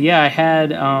so I had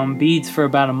beads for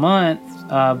about a month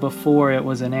before it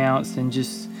was announced, and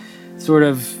just sort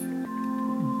of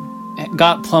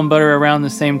got Plum Butter around the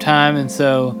same time. And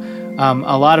so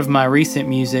a lot of my recent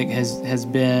music has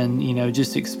been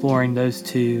just exploring those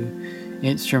two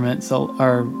instruments,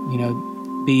 or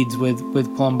beads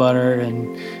with Plum Butter,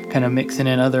 and kind of mixing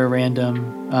in other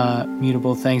random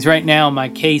mutable things. Right now my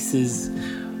case is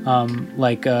I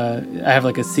have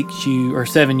like a 6U or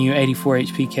 7U 84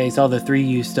 HP case. All the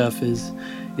 3U stuff is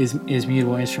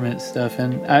Mutable Instruments stuff,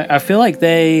 and I feel like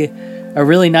they are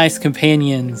really nice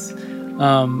companions,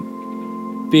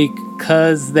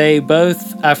 because they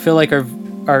both, I feel like, are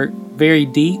very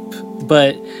deep,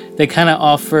 but they kind of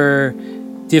offer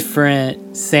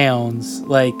different sounds.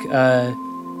 Like a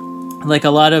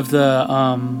lot of the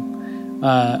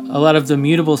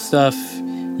mutable stuff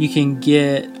you can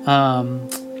get,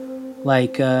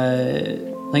 like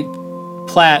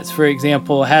Platts, for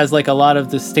example, has like a lot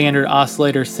of the standard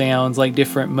oscillator sounds, like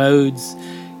different modes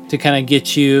to kind of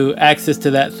get you access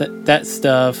to that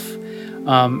stuff.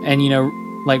 And, you know,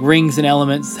 like Rings and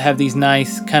Elements have these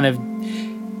nice kind of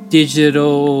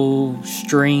digital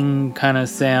string kind of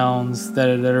sounds that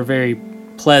are very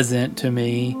pleasant to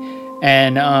me.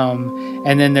 And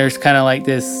then there's kind of like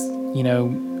this, you know,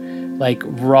 like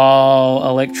raw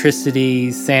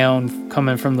electricity sound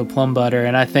coming from the plum butter.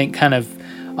 And I think kind of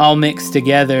all mixed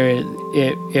together,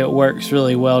 it works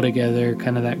really well together,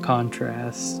 kind of that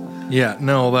contrast. Yeah,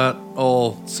 no, that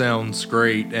all sounds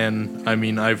great, and I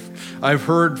mean, I've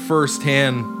heard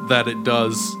firsthand that it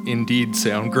does indeed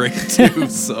sound great too.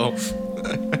 So,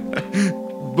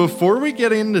 before we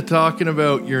get into talking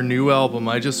about your new album,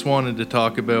 I just wanted to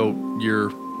talk about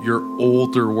your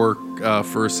older work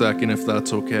for a second, if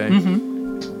that's okay.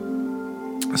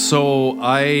 Mm-hmm. So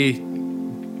I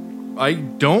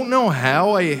don't know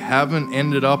how I haven't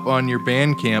ended up on your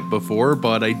Bandcamp before,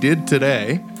 but I did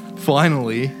today.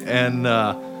 Finally, and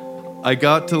I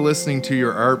got to listening to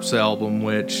your ARPS album,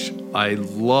 which I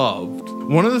loved.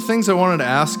 One of the things I wanted to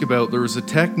ask about, there was a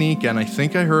technique, and I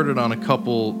think I heard it on a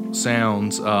couple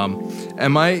sounds.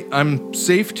 I'm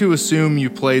safe to assume you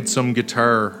played some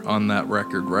guitar on that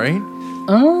record, right?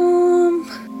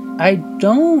 I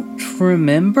don't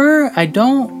remember. I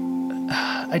don't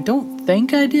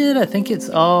think I did. I think it's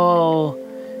all.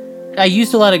 I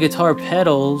used a lot of guitar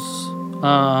pedals.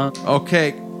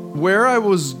 Okay. Where I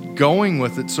was going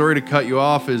with it, sorry to cut you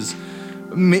off, is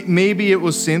maybe it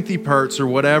was synthy parts or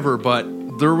whatever, but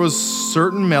there was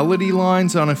certain melody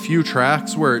lines on a few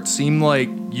tracks where it seemed like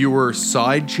you were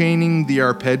side-chaining the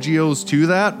arpeggios to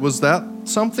that. Was that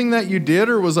something that you did,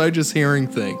 or was I just hearing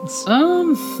things?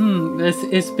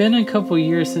 It's been a couple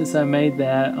years since I made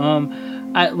that.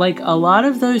 I like a lot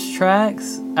of those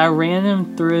tracks, I ran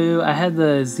them through. I had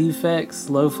the Zfx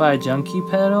Lo-Fi Junkie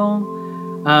pedal.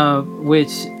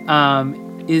 Which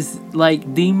is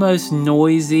like the most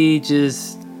noisy,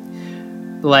 just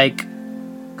like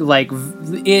it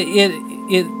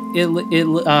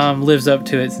lives up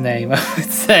to its name, I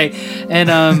would say, and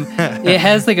it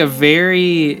has like a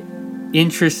very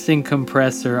interesting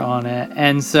compressor on it,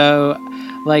 and so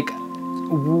like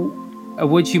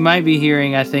what you might be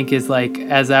hearing, I think, is like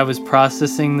as I was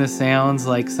processing the sounds,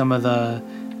 like some of the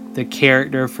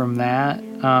character from that.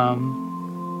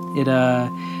 It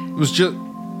was just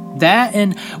that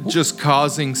and just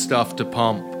causing stuff to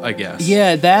pump, I guess.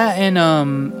 Yeah, that and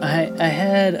I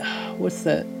had, what's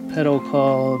that pedal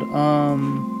called?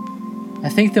 I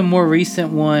think the more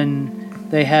recent one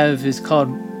they have is called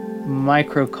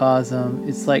Microcosm.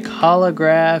 It's like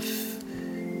holograph.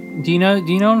 Do you know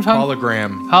what I'm talking?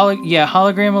 Hologram.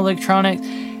 Hologram electronics.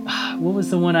 What was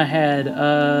the one I had?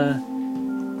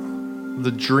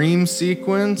 The Dream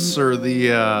Sequence or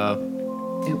the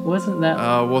It wasn't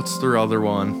that. What's their other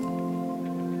one?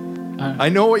 I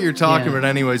know what you're talking about.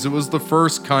 Anyways, it was the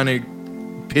first kind of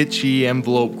pitchy,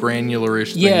 envelope,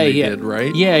 granular-ish thing they did,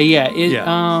 right? Yeah.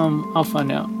 I'll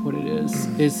find out what it is.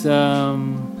 It's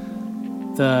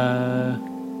the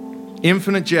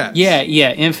Infinite Jets.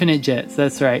 Yeah, Infinite Jets.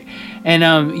 That's right. And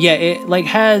it like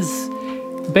has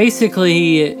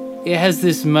basically it has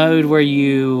this mode where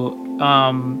you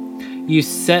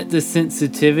set the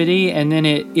sensitivity, and then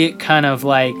it kind of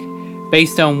like,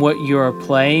 based on what you're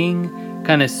playing,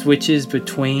 kind of switches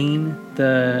between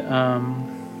the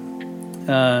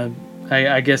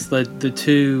I guess the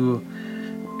two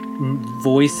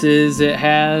voices it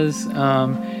has,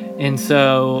 and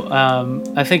so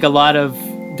I think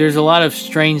there's a lot of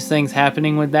strange things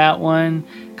happening with that one,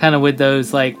 kind of with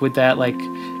those like with that like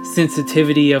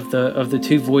sensitivity of the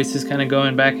two voices kind of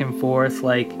going back and forth,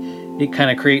 like. It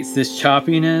kind of creates this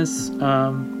choppiness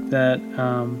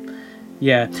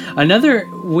Another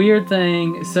weird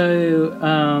thing. So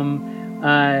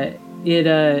I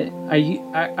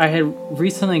had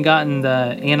recently gotten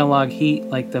the Analog Heat,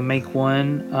 like the Make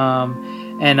One,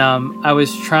 and I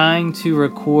was trying to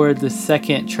record the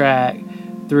second track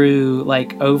through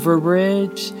like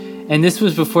Overbridge. And this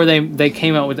was before they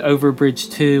came out with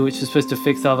Overbridge 2, which was supposed to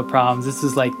fix all the problems. This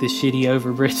is like the shitty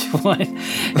Overbridge one.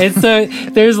 And so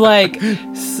there's like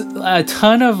a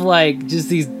ton of like just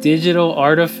these digital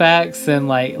artifacts and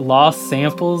like lost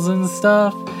samples and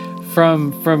stuff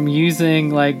from using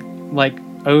like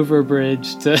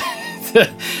Overbridge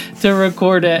to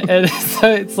record it. And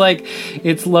so it's like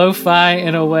it's lo-fi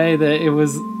in a way that it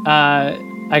was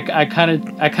I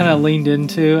kind of leaned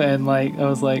into, and like I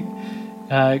was like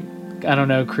I don't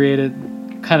know, created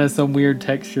kind of some weird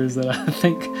textures that I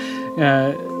think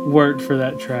worked for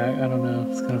that track. I don't know.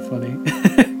 It's kind of funny.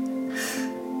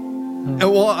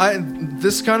 Well,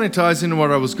 this kind of ties into what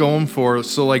I was going for.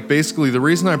 So, like, basically, the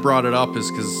reason I brought it up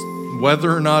is because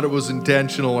whether or not it was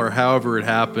intentional or however it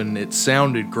happened, it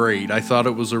sounded great. I thought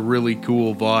it was a really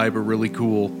cool vibe, a really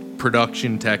cool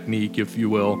production technique, if you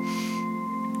will.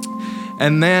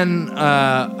 And then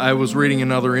I was reading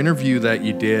another interview that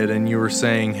you did, and you were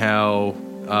saying how,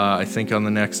 I think on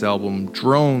the next album,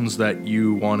 Drones, that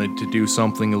you wanted to do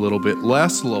something a little bit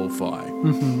less lo-fi.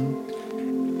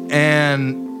 Mm-hmm.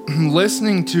 And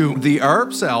listening to the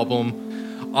ARPS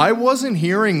album, I wasn't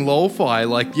hearing lo-fi.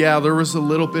 Like, yeah, there was a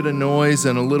little bit of noise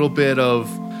and a little bit of,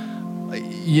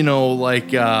 you know,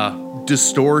 like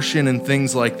distortion and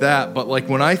things like that. But like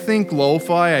when I think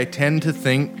lo-fi, I tend to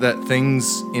think that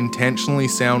things intentionally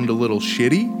sound a little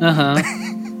shitty. Uh-huh.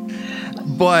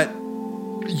 But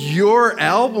your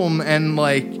album and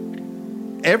like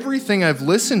everything I've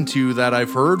listened to that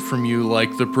I've heard from you,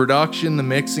 like the production, the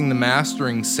mixing, the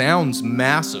mastering, sounds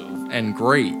massive and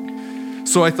great.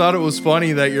 So I thought it was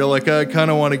funny that you're like, I kind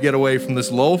of want to get away from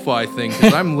this lo-fi thing,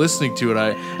 because I'm listening to it.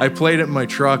 I played it in my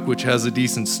truck, which has a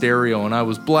decent stereo, and I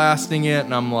was blasting it,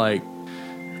 and I'm like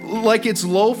it's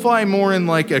lo-fi more in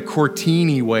like a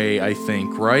Cortini way, I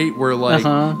think, right? Where like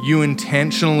you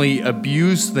intentionally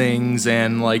abuse things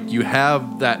and like you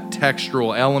have that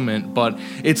textural element, but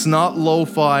it's not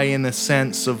lo-fi in the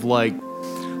sense of like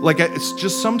it's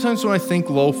just sometimes when I think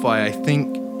lo-fi, I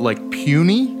think like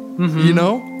puny. Mm-hmm. You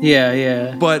know?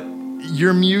 Yeah. But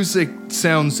your music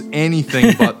sounds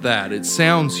anything but that. It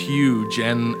sounds huge.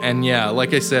 And yeah,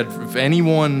 like I said, if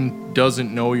anyone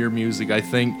doesn't know your music, I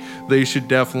think they should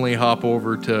definitely hop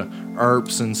over to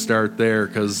ARPS and start there,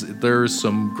 because there's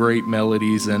some great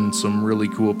melodies and some really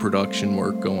cool production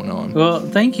work going on. Well,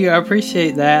 thank you. I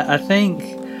appreciate that. I think...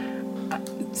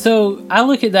 So I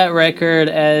look at that record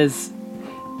as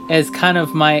kind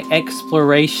of my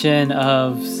exploration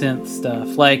of synth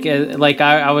stuff.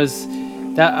 I was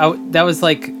that was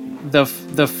like the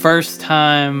first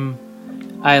time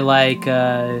I like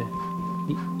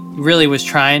really was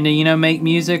trying to, you know, make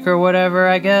music or whatever,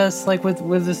 I guess, like with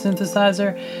the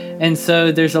synthesizer. And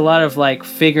so there's a lot of like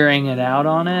figuring it out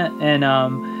on it. And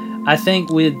I think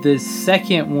with the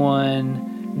second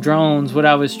one, Drones, what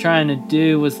I was trying to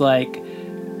do was like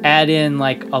add in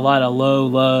like a lot of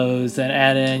lows and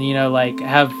add in, you know, like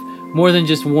have more than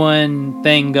just one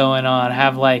thing going on,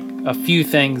 have like a few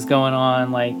things going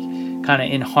on, like kind of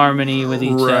in harmony with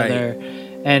each other.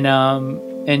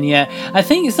 And yeah, I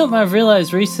think something I've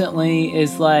realized recently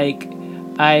is like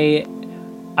I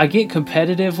get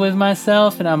competitive with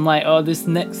myself, and I'm like, oh, this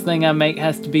next thing I make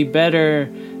has to be better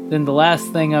than the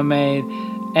last thing I made.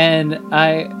 And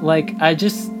I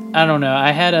don't know, I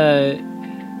had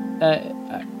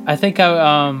I think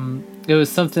it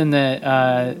was something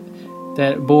that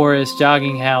Boris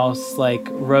Jogging House like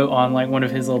wrote on like one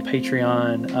of his little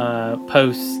Patreon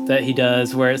posts that he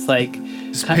does, where it's like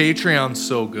his Patreon's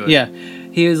so good. Yeah,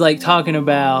 he was like talking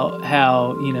about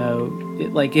how, you know,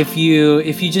 like if you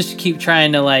just keep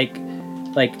trying to like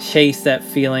chase that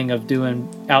feeling of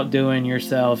outdoing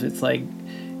yourself, it's like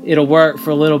it'll work for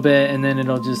a little bit and then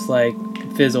it'll just like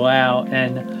fizzle out.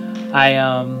 And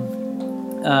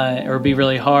or be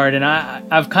really hard, and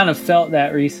I've kind of felt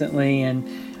that recently, and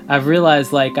I've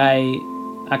realized like I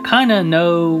kind of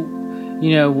know,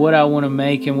 you know, what I want to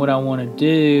make and what I want to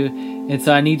do, and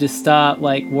so I need to stop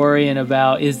like worrying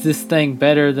about, is this thing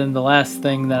better than the last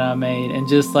thing that I made, and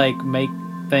just like make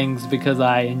things because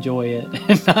I enjoy it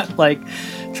and not like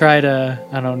try to,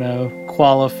 I don't know,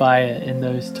 qualify it in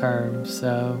those terms.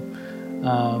 So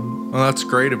well, that's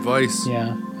great advice.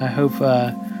 Yeah, I hope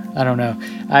I don't know.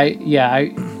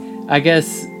 I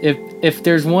guess if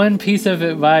there's one piece of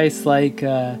advice like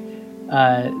that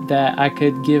I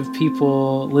could give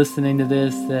people listening to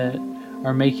this that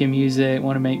are making music,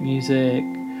 want to make music,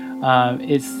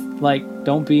 it's like,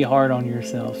 don't be hard on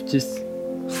yourself. Just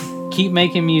keep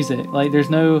making music. Like there's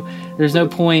no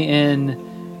point in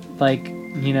like,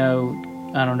 you know,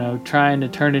 I don't know, trying to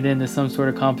turn it into some sort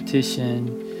of competition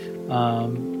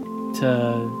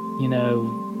to, you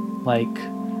know, like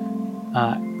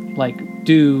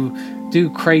do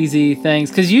crazy things,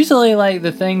 because usually like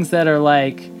the things that are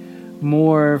like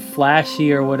more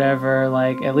flashy or whatever,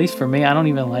 like at least for me, I don't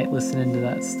even like listening to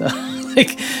that stuff.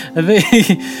 Like I think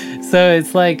so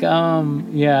it's like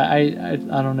yeah, I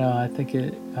don't know, I think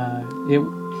it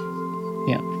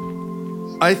yeah.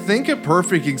 I think a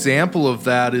perfect example of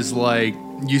that is like,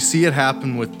 you see it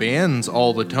happen with bands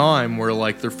all the time, where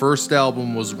like their first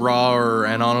album was rawer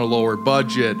and on a lower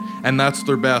budget, and that's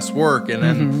their best work. And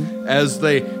then as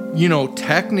they, you know,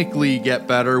 technically get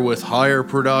better with higher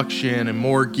production and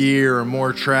more gear and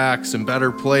more tracks and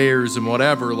better players and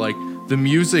whatever, like the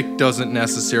music doesn't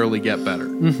necessarily get better.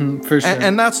 For sure.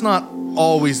 And that's not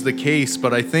always the case,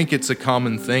 but I think it's a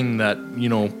common thing that, you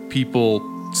know, people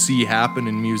see happen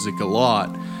in music a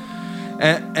lot.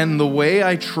 And the way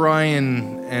I try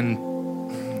and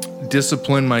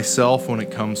discipline myself when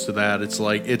it comes to that,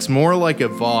 it's more like a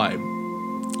vibe.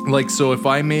 Like, so if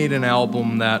I made an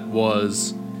album that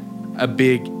was a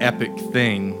big epic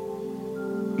thing,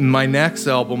 my next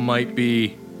album might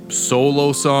be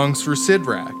solo songs for Sid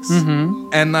Rax. Mm-hmm.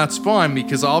 And that's fine,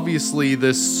 because obviously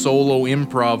this solo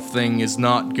improv thing is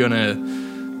not gonna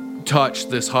touch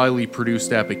this highly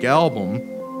produced epic album.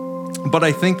 But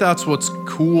I think that's what's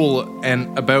cool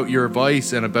and about your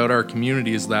advice and about our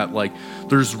community, is that, like,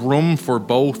 there's room for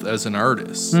both as an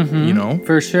artist, mm-hmm. you know?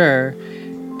 For sure.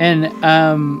 And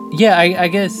I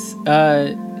guess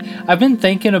I've been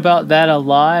thinking about that a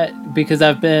lot, because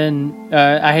I've been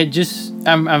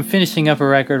I'm finishing up a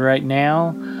record right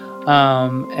now, well,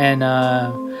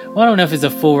 I don't know if it's a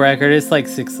full record. It's like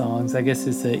 6 songs. I guess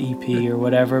it's an EP or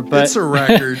whatever. But it's a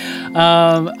record.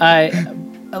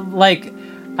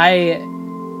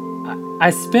 I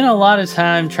spent a lot of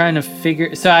time trying to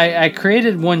figure. So I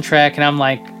created one track, and I'm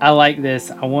like, I like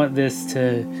this. I want this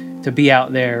to be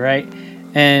out there, right?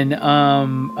 And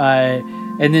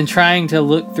then trying to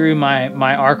look through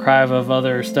my archive of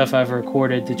other stuff I've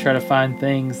recorded to try to find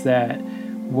things that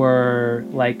were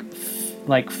like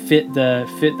fit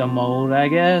the mold, I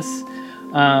guess.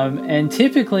 And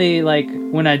typically, like,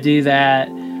 when I do that,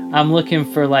 I'm looking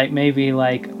for, like, maybe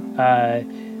like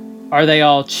are they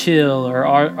all chill, or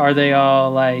are they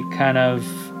all like kind of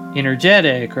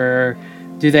energetic, or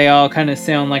do they all kind of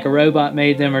sound like a robot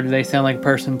made them, or do they sound like a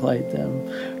person played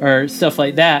them, or stuff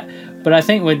like that. But I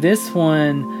think with this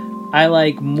one, I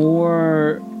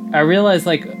realized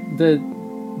like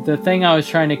the thing I was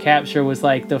trying to capture was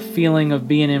like the feeling of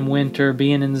being in winter,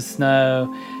 being in the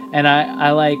snow, and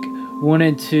I like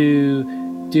wanted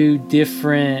to do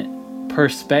different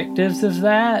perspectives of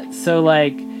that. So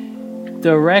like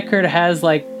the record has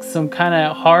like some kind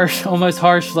of almost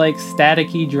harsh, like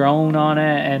staticky drone on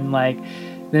it, and like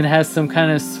then has some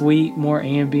kind of sweet, more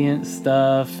ambient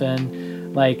stuff,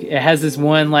 and like it has this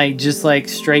one like just like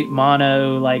straight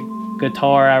mono like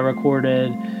guitar I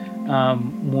recorded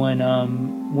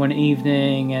one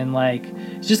evening, and like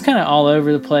it's just kind of all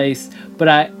over the place.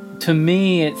 But to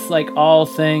me it's like all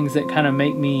things that kind of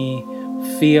make me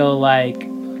feel like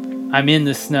I'm in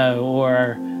the snow,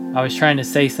 or I was trying to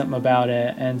say something about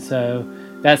it. And so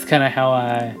that's kind of how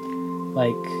I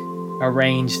like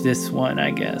arranged this one,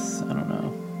 I guess. I don't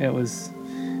know.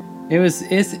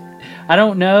 It's I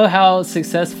don't know how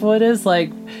successful it is.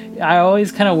 Like, I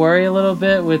always kind of worry a little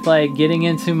bit with like getting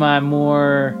into my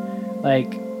more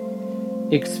like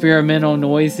experimental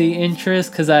noisy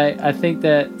interest, because I think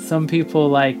that some people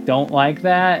like don't like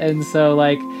that, and so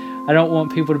like I don't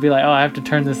want people to be like, oh, I have to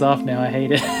turn this off now, I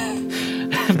hate it.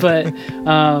 But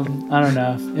I don't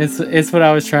know, it's what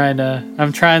I was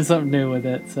I'm trying something new with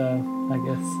it, so I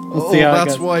guess we'll see how it goes.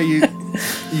 That's why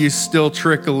you still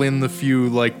trickle in the few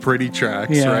like pretty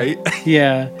tracks, yeah. right?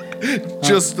 Yeah.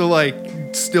 Just to like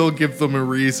still give them a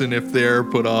reason if they're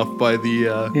put off by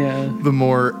the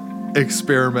more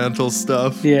experimental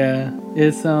stuff. Yeah.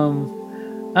 It's I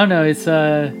don't know, it's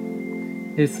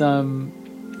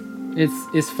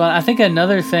fun. I think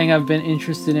another thing I've been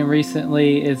interested in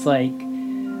recently is like,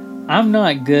 I'm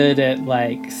not good at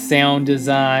like sound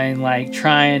design, like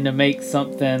trying to make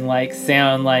something like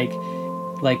sound like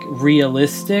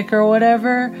realistic or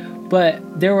whatever,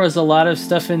 but there was a lot of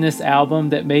stuff in this album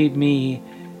that made me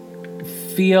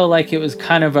feel like it was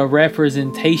kind of a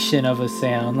representation of a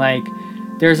sound. Like,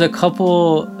 there's a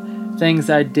couple things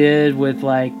I did with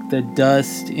like the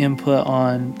dust input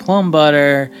on Plum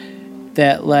Butter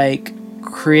that like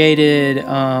created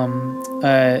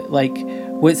like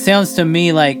what sounds to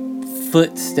me like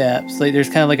footsteps. Like, there's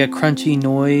kind of like a crunchy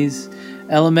noise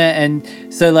element,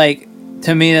 and so like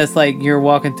to me that's like you're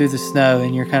walking through the snow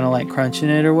and you're kind of like crunching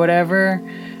it or whatever.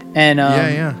 And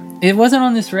it wasn't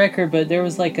on this record, but there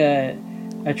was like a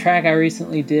track I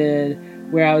recently did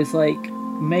where I was like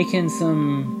making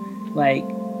some like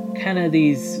kind of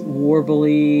these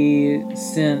warbly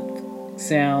synth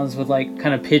sounds with like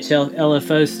kind of pitch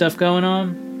LFO stuff going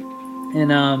on,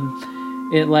 and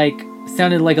it like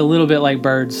sounded like a little bit like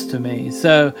birds to me.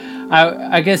 So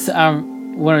I guess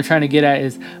what I'm trying to get at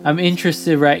is I'm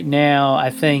interested right now, I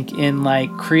think, in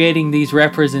like creating these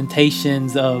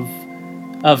representations of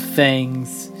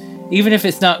things, even if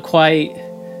it's not quite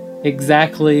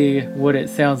exactly what it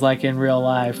sounds like in real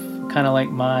life, kind of like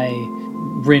my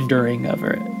rendering of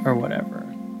it or whatever.